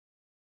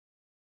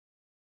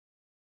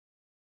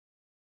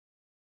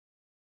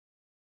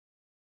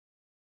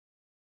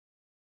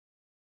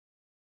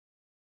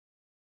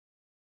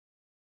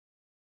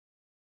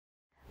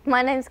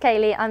My name's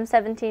Kaylee, I'm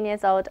 17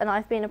 years old and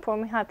I've been a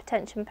pulmonary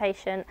hypertension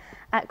patient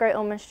at Great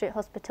Ormond Street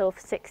Hospital for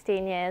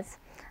 16 years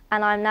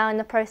and I'm now in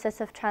the process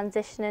of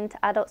transitioning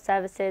to adult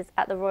services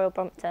at the Royal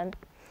Brompton.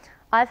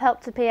 I've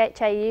helped the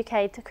PHA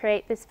UK to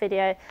create this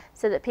video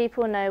so that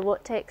people know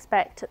what to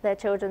expect at their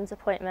children's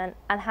appointment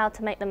and how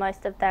to make the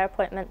most of their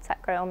appointments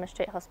at Great Ormond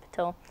Street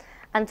Hospital,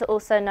 and to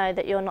also know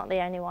that you're not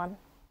the only one.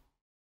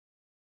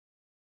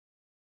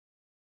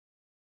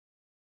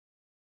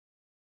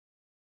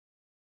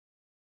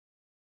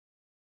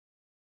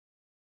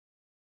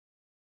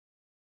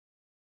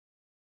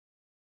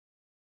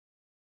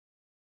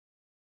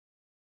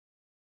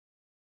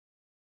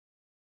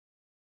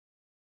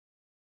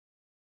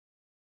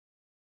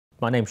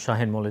 My name's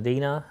Shahin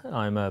Moledina.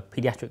 I'm a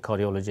paediatric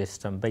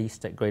cardiologist. I'm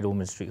based at Great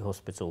Ormond Street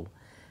Hospital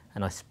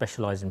and I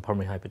specialise in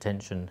pulmonary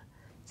hypertension.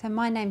 So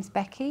my name's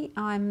Becky.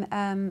 I'm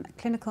a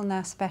clinical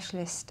nurse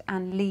specialist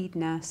and lead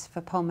nurse for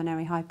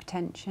pulmonary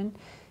hypertension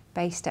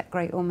based at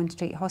Great Ormond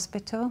Street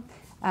Hospital.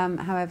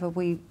 However,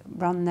 we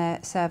run the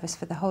service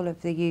for the whole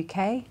of the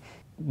UK.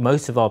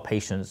 Most of our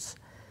patients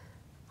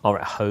are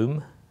at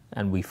home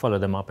and we follow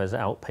them up as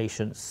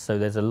outpatients, so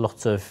there's a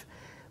lot of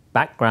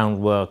background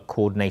work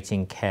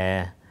coordinating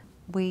care.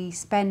 We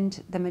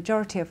spend the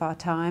majority of our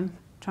time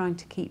trying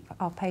to keep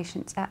our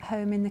patients at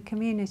home in the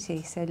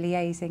community, so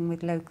liaising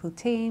with local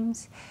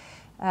teams,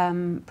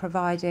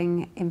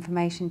 providing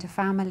information to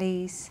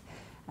families,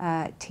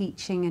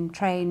 teaching and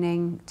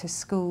training to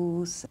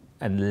schools.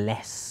 And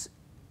less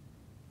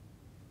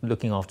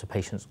looking after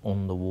patients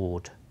on the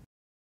ward.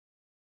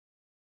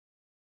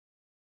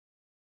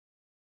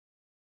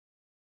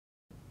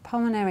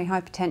 Pulmonary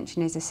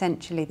hypertension is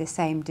essentially the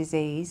same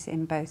disease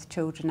in both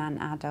children and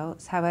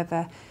adults.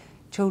 However,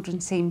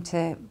 children seem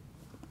to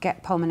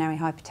get pulmonary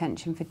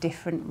hypertension for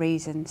different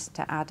reasons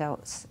to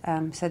adults,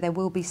 so there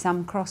will be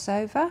some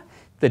crossover.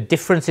 The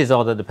differences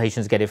are that the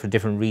patients get it for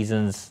different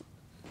reasons.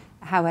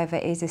 However,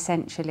 it is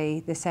essentially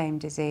the same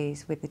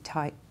disease with the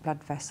tight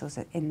blood vessels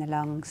in the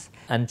lungs.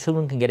 And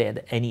children can get it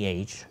at any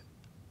age.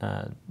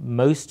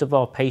 Most of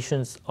our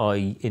patients are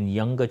in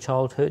younger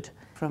childhood.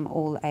 From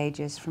all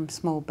ages, from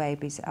small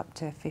babies up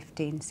to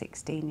 15,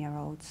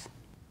 16-year-olds.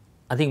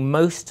 I think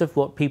most of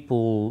what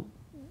people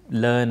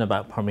learn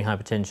about pulmonary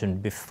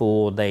hypertension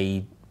before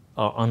they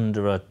are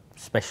under a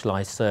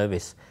specialised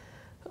service,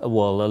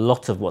 well, a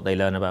lot of what they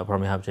learn about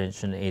pulmonary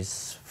hypertension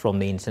is from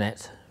the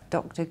internet.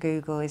 Dr.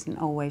 Google isn't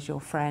always your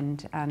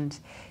friend, and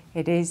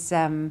it is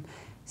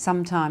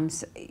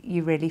sometimes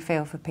you really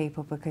feel for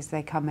people because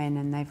they come in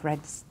and they've read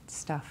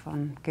stuff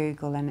on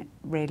Google and it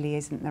really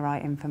isn't the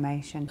right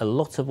information. A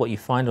lot of what you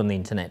find on the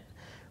internet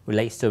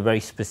relates to a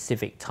very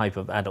specific type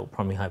of adult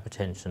pulmonary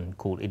hypertension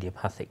called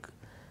idiopathic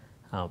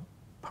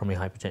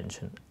pulmonary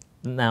hypertension.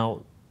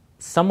 Now,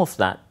 some of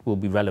that will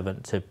be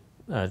relevant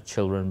to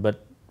children,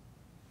 but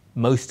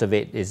most of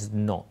it is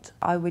not.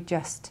 I would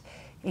just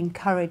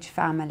encourage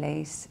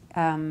families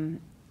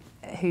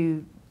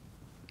who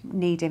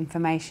need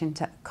information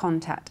to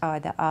contact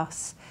either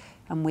us,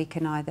 and we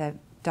can either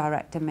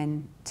direct them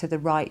in to the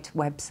right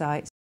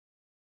websites.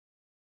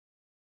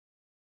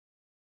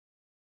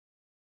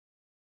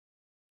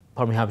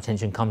 Pulmonary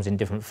hypertension comes in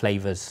different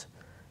flavours,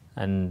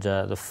 and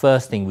the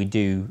first thing we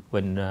do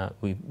when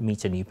we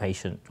meet a new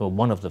patient, or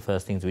one of the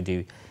first things we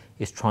do,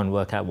 is try and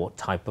work out what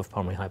type of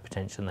pulmonary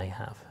hypertension they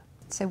have.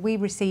 So we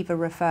receive a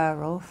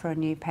referral for a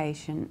new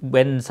patient.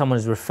 When someone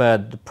is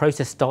referred, the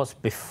process starts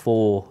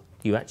before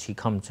you actually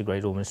come to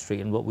Great Ormond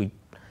Street, and what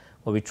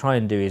we try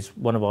and do is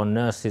one of our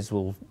nurses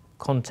will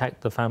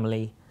contact the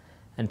family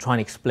and try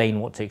and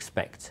explain what to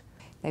expect.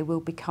 They will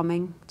be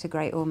coming to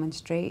Great Ormond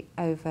Street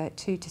over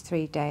 2 to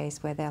 3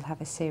 days where they'll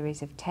have a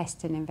series of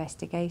tests and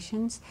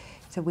investigations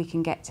so we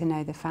can get to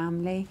know the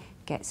family,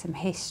 get some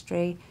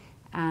history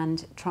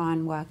and try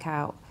and work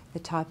out the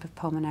type of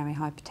pulmonary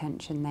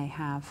hypertension they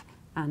have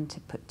and to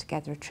put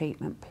together a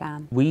treatment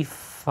plan. We've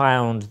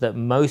found that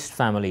most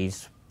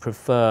families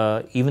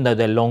prefer, even though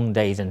they're long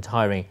days and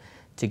tiring,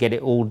 to get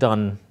it all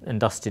done and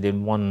dusted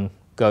in one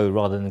go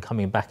rather than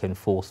coming back and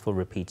forth for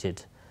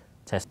repeated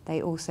tests.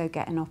 They also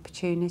get an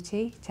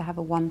opportunity to have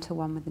a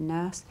one-to-one with a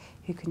nurse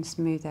who can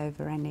smooth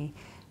over any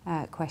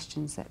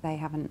questions that they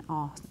haven't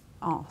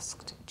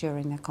asked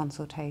during their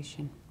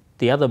consultation.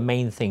 The other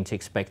main thing to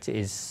expect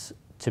is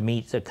to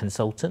meet a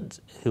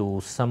consultant who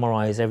will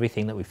summarise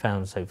everything that we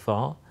found so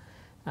far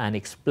and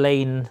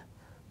explain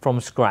from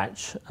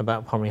scratch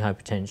about pulmonary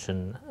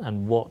hypertension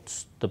and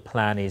what the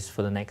plan is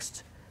for the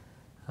next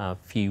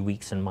few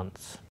weeks and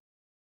months.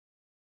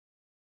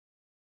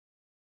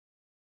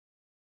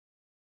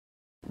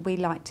 We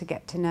like to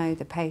get to know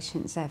the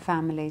patients, their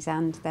families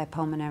and their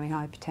pulmonary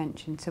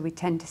hypertension, so we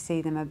tend to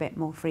see them a bit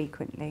more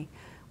frequently.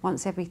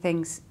 Once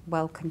everything's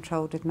well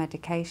controlled with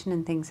medication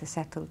and things are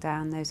settled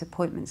down, those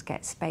appointments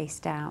get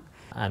spaced out.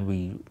 And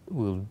we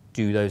will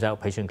do those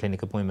outpatient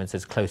clinic appointments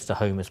as close to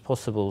home as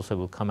possible, so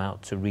we'll come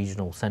out to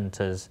regional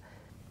centres.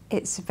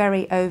 It's a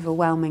very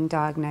overwhelming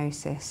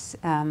diagnosis,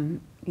 you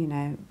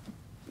know,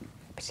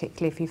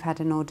 particularly if you've had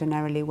an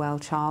ordinarily well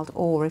child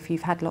or if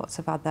you've had lots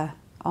of other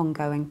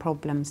ongoing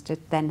problems to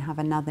then have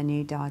another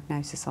new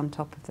diagnosis on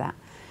top of that.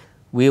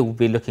 We'll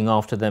be looking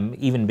after them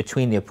even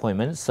between the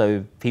appointments,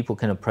 so people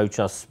can approach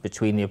us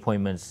between the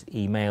appointments,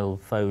 email,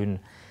 phone.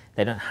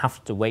 They don't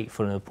have to wait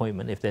for an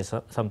appointment if there's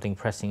something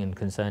pressing and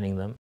concerning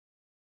them.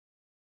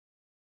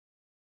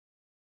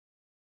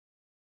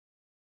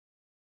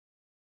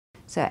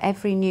 So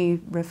every new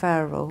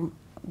referral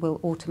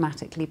will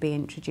automatically be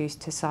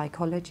introduced to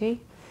psychology,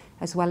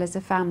 as well as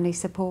a family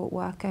support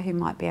worker who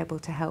might be able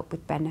to help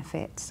with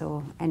benefits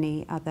or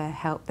any other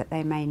help that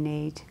they may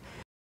need.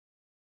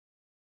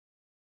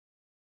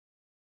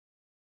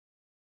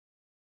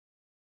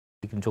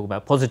 We can talk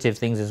about positive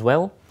things as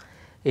well.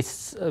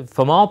 It's,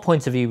 from our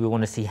point of view, we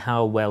want to see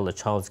how well the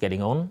child's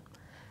getting on,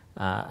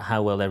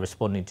 how well they're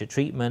responding to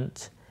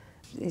treatment.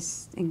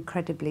 It's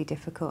incredibly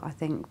difficult, I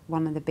think,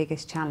 one of the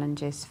biggest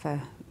challenges for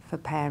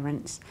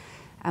parents.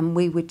 And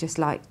we would just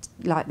like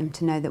them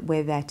to know that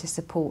we're there to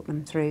support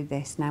them through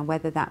this. Now,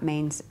 whether that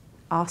means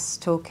us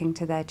talking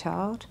to their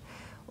child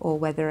or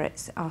whether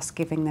it's us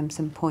giving them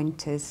some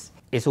pointers.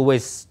 It's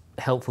always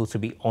helpful to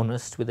be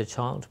honest with a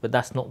child, but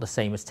that's not the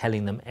same as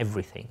telling them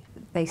everything.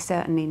 They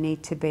certainly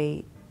need to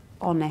be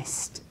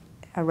honest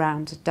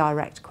around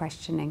direct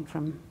questioning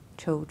from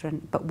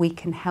children, but we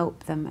can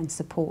help them and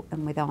support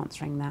them with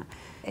answering that.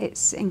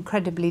 It's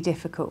incredibly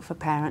difficult for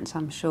parents,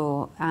 I'm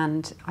sure,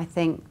 and I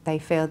think they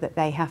feel that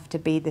they have to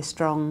be the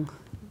strong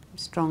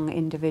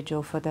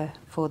individual for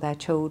their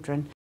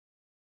children.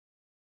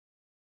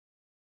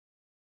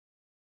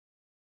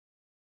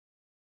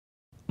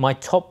 My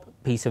top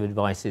piece of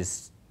advice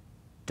is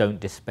don't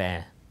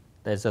despair.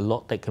 There's a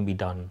lot that can be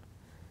done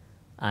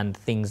and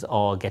things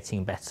are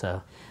getting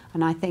better.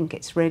 And I think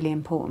it's really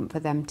important for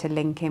them to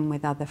link in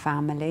with other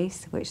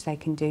families, which they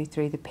can do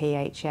through the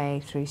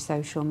PHA, through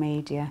social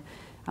media,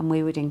 and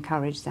we would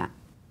encourage that.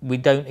 We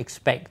don't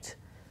expect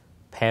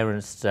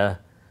parents to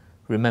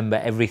remember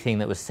everything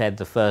that was said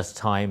the first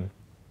time.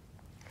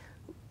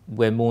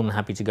 We're more than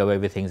happy to go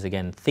over things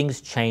again.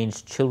 Things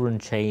change, children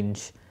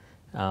change,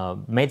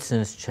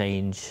 medicines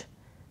change,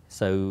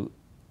 so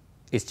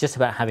it's just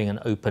about having an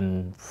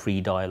open,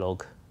 free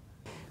dialogue.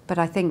 But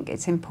I think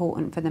it's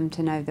important for them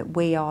to know that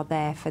we are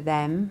there for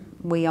them.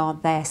 We are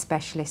their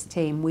specialist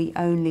team. We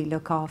only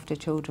look after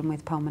children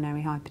with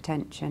pulmonary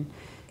hypertension.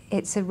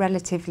 It's a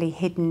relatively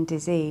hidden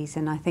disease,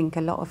 and I think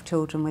a lot of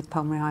children with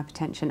pulmonary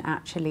hypertension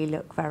actually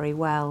look very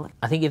well.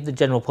 I think if the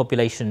general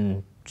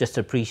population just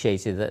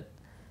appreciated that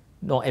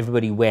not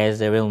everybody wears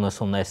their illness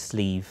on their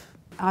sleeve.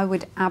 I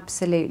would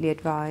absolutely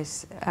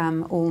advise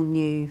all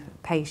new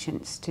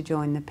patients to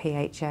join the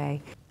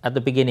PHA. At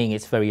the beginning,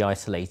 it's very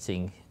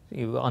isolating.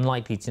 You're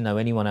unlikely to know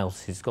anyone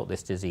else who's got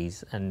this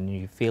disease, and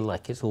you feel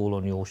like it's all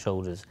on your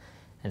shoulders.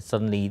 And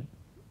suddenly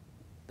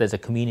there's a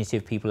community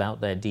of people out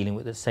there dealing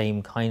with the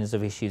same kinds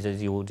of issues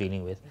as you're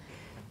dealing with.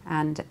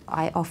 And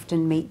I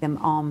often meet them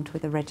armed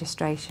with a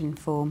registration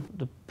form.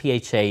 The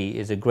PHA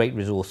is a great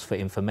resource for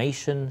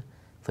information,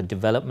 for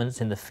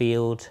developments in the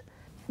field.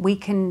 We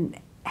can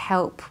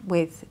help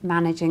with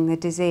managing the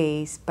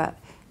disease, but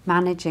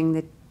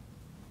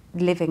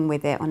living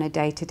with it on a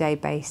day-to-day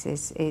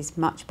basis is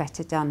much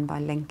better done by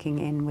linking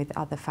in with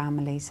other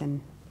families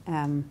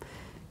and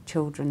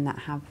children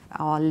that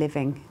are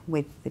living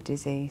with the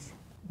disease.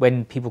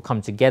 When people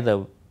come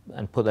together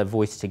and put their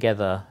voice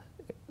together,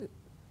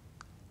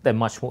 they're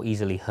much more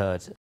easily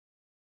heard.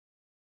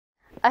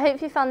 I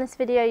hope you found this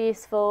video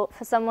useful.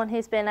 For someone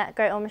who's been at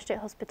Great Ormond Street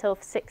Hospital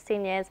for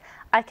 16 years,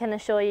 I can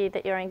assure you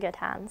that you're in good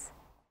hands.